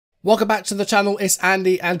Welcome back to the channel, it's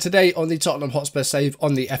Andy, and today on the Tottenham Hotspur save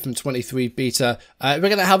on the FM23 beta, we're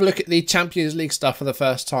going to have a look at the Champions League stuff for the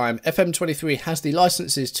first time. FM23 has the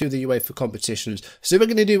licenses to the UEFA competitions, so we're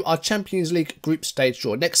going to do our Champions League group stage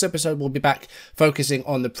draw. Next episode we'll be back focusing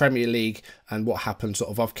on the Premier League and what happened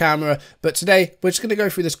sort of off camera, but today we're just going to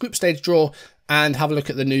go through this group stage draw and have a look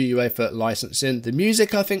at the new UEFA licensing. The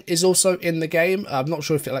music, I think, is also in the game. I'm not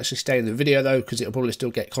sure if it'll actually stay in the video, though, because it'll probably still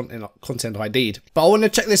get content ID'd. But I want to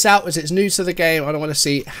check this out as it's new to the game. I don't want to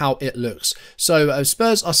see how it looks. So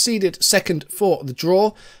Spurs are seeded second for the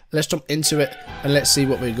draw. Let's jump into it and let's see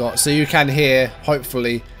what we got. So you can hear,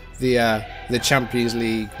 hopefully, the Champions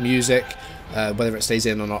League music. Whether it stays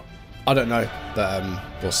in or not, I don't know, but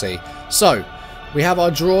we'll see. So we have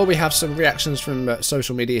our draw. We have some reactions from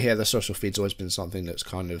social media here. The social feed's always been something that's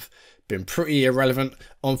kind of been pretty irrelevant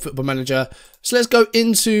on Football Manager. So let's go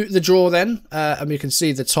into the draw then. And we can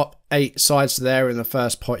see the top 8 sides there in the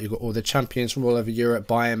first pot. You've got all the champions from all over Europe.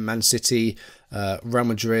 Bayern, Man City, Real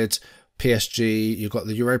Madrid, PSG. You've got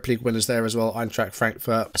the Europa League winners there as well, Eintracht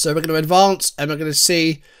Frankfurt. So we're going to advance and we're going to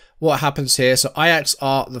see what happens here. So Ajax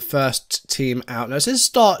are the first team out. Now it says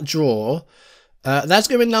start draw. That's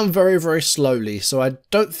going down very, very slowly, so I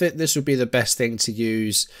don't think this would be the best thing to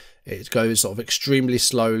use. It goes sort of extremely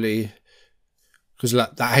slowly, because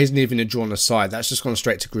that isn't even a drawn aside, that's just gone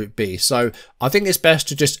straight to Group B. So I think it's best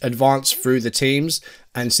to just advance through the teams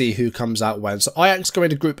and see who comes out when. So Ajax go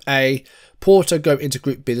into Group A, Porto go into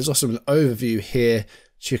Group B. There's also an overview here,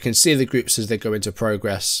 so you can see the groups as they go into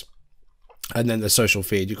progress. And then the social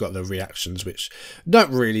feed, you've got the reactions, which don't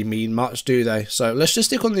really mean much, do they? So let's just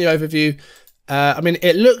stick on the overview. I mean,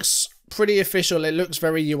 it looks pretty official. It looks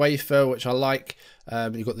very UEFA, which I like.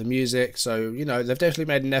 You've got the music, so, you know, they've definitely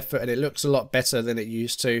made an effort, and it looks a lot better than it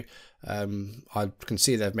used to. I can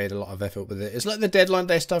see they've made a lot of effort with it. It's like the deadline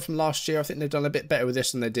day stuff from last year. I think they've done a bit better with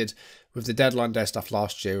this than they did with the deadline day stuff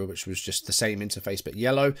last year, which was just the same interface but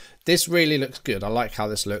yellow. This really looks good. I like how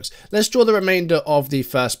this looks. Let's draw the remainder of the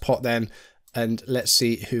first pot then, and let's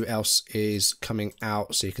see who else is coming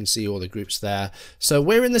out, so you can see all the groups there. So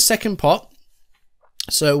we're in the second pot.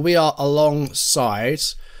 So we are alongside,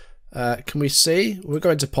 can we see? We're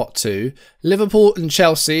going to pot 2. Liverpool and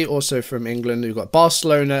Chelsea, also from England. We've got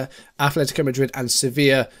Barcelona, Atletico Madrid and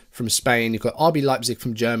Sevilla from Spain. You've got RB Leipzig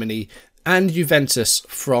from Germany and Juventus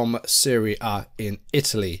from Serie A in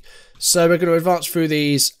Italy. So we're going to advance through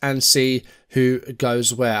these and see who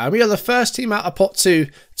goes where. And we are the first team out of pot 2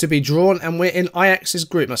 to be drawn, and we're in Ajax's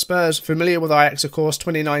group. Now Spurs, familiar with Ajax of course,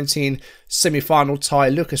 2019 semi-final tie.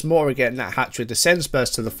 Lucas Moura getting that hat-trick to send Spurs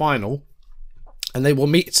to the final, and they will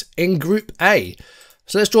meet in Group A.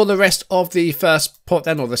 So let's draw the rest of the first pot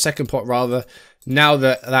then, or the second pot rather, now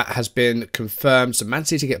that that has been confirmed. So Man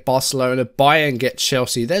City get Barcelona, Bayern get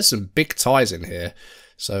Chelsea. There's some big ties in here.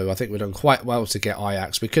 So I think we've done quite well to get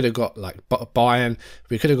Ajax. We could have got like Bayern,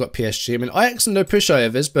 we could have got PSG. I mean, Ajax are no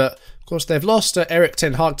pushovers, but of course they've lost Eric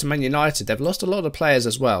Ten Hag to Man United. They've lost a lot of players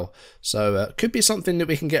as well. So could be something that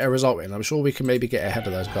we can get a result in. I'm sure we can maybe get ahead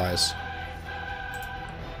of those guys.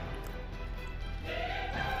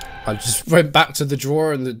 I just went back to the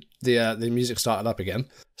drawer and the music started up again.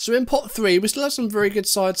 So in pot 3, we still have some very good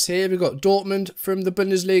sides here. We've got Dortmund from the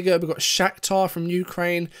Bundesliga. We've got Shakhtar from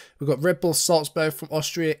Ukraine. We've got Red Bull Salzburg from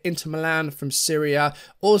Austria. Inter Milan from Syria.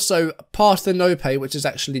 Also Parthenope, which is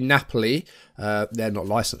actually Napoli. They're not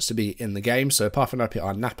licensed to be in the game, so Parthenope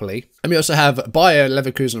are Napoli. And we also have Bayer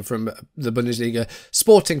Leverkusen from the Bundesliga,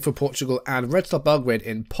 Sporting for Portugal, and Red Star Belgrade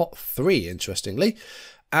in pot 3, interestingly.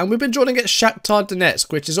 And we've been drawing against Shakhtar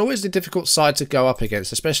Donetsk, which is always a difficult side to go up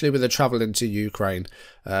against, especially with the travel into Ukraine.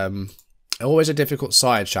 Always a difficult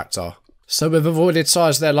side, Shakhtar. So we've avoided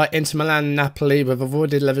sides there like Inter Milan, Napoli, we've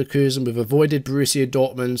avoided Leverkusen, we've avoided Borussia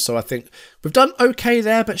Dortmund, so I think we've done okay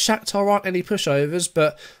there, but Shakhtar aren't any pushovers,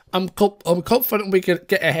 but I'm confident we could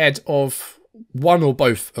get ahead of one or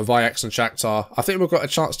both of Ajax and Shakhtar. I think we've got a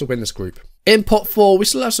chance to win this group. In pot 4, we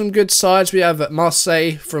still have some good sides. We have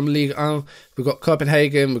Marseille from Ligue 1. We've got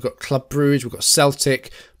Copenhagen. We've got Club Brugge. We've got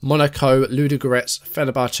Celtic, Monaco, Ludogorets,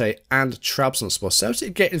 Fenerbahce, and Trabzonspor.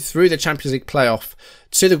 Celtic getting through the Champions League playoff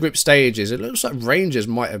to the group stages. It looks like Rangers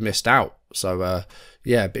might have missed out. So,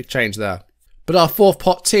 yeah, big change there. But our fourth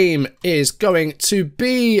pot team is going to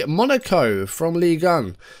be Monaco from Ligue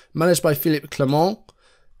 1, managed by Philippe Clement.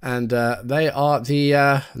 And they are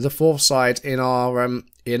the fourth side in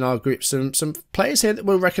our group. Some players here that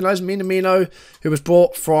we'll recognise. Minamino, who was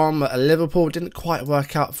brought from Liverpool, didn't quite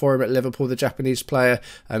work out for him at Liverpool, the Japanese player.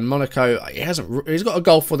 And Monaco, he's got a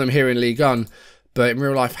goal for them here in Ligue 1, but in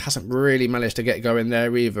real life hasn't really managed to get going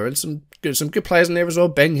there either. And some good players in there as well.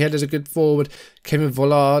 Ben Yedder is a good forward. Kevin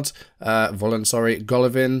Volland,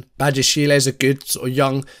 Golovin. Bajashile is a good sort of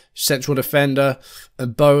young central defender.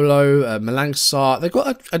 Bolo, Malangsar. They've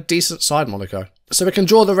got a decent side, Monaco. So we can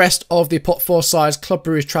draw the rest of the pot 4 sides. Club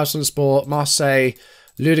Brugge, Trabzonspor, Marseille,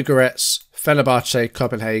 Ludogorets, Fenerbahce,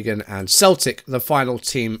 Copenhagen and Celtic, the final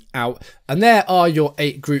team out. And there are your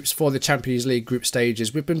 8 groups for the Champions League group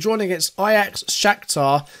stages. We've been drawn against Ajax,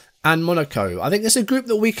 Shakhtar and Monaco. I think it's a group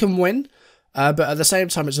that we can win, but at the same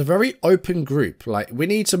time, it's a very open group. Like, we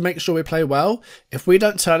need to make sure we play well. If we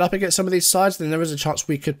don't turn up against some of these sides, then there is a chance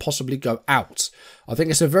we could possibly go out. I think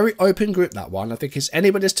it's a very open group, that one. I think it's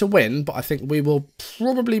anybody's to win, but I think we will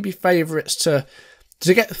probably be favourites to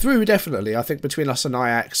get through, definitely. I think between us and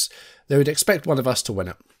Ajax, they would expect one of us to win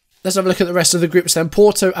it. Let's have a look at the rest of the groups then.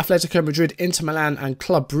 Porto, Atletico Madrid, Inter Milan and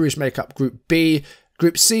Club Brugge make up Group B.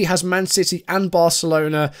 Group C has Man City and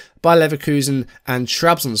Barcelona, Bayer Leverkusen and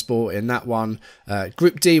Trabzonspor in that one.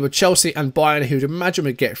 Group D with Chelsea and Bayern, who'd imagine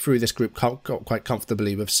would get through this group quite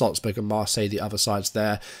comfortably, with Salzburg and Marseille the other sides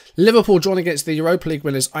there. Liverpool drawn against the Europa League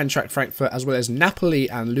winners Eintracht Frankfurt, as well as Napoli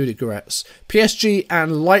and Ludogorets. PSG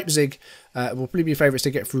and Leipzig will probably be favourites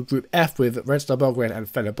to get through Group F, with Red Star Belgrade and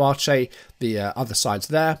Fenerbahce, the other sides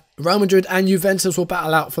there. Real Madrid and Juventus will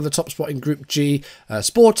battle out for the top spot in Group G.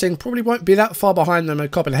 Sporting probably won't be that far behind them,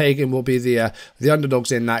 and Copenhagen will be the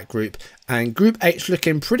underdogs in that group. And Group H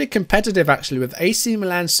looking pretty competitive, actually, with AC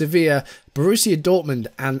Milan, Sevilla, Borussia Dortmund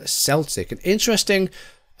and Celtic. An interesting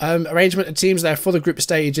arrangement of teams there for the group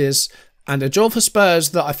stages. And a draw for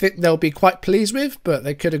Spurs that I think they'll be quite pleased with, but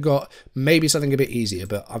they could have got maybe something a bit easier.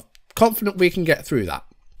 But I'm confident we can get through that.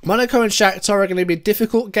 Monaco and Shakhtar are going to be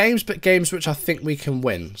difficult games, but games which I think we can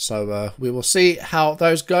win. So we will see how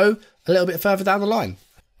those go a little bit further down the line.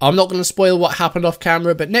 I'm not going to spoil what happened off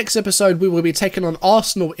camera, but next episode we will be taking on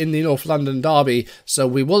Arsenal in the North London derby, so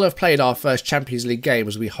we will have played our first Champions League game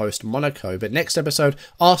as we host Monaco. But next episode,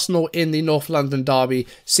 Arsenal in the North London derby,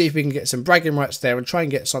 see if we can get some bragging rights there and try and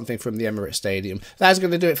get something from the Emirates Stadium. That is going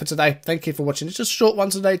to do it for today. Thank you for watching. It's just a short one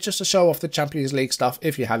today, just to show off the Champions League stuff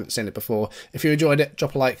if you hadn't seen it before. If you enjoyed it,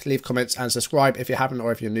 drop a like, leave comments and subscribe if you haven't,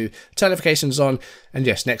 or if you're new, turn notifications on. And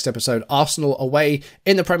yes, next episode, Arsenal away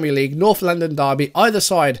in the Premier League, North London derby, either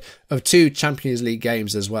side of 2 Champions League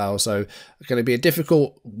games as well. So it's going to be a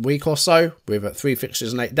difficult week or so with 3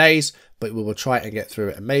 fixtures in 8 days, but we will try and get through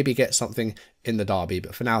it and maybe get something in the derby.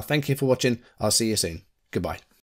 But for now, thank you for watching. I'll see you soon. Goodbye.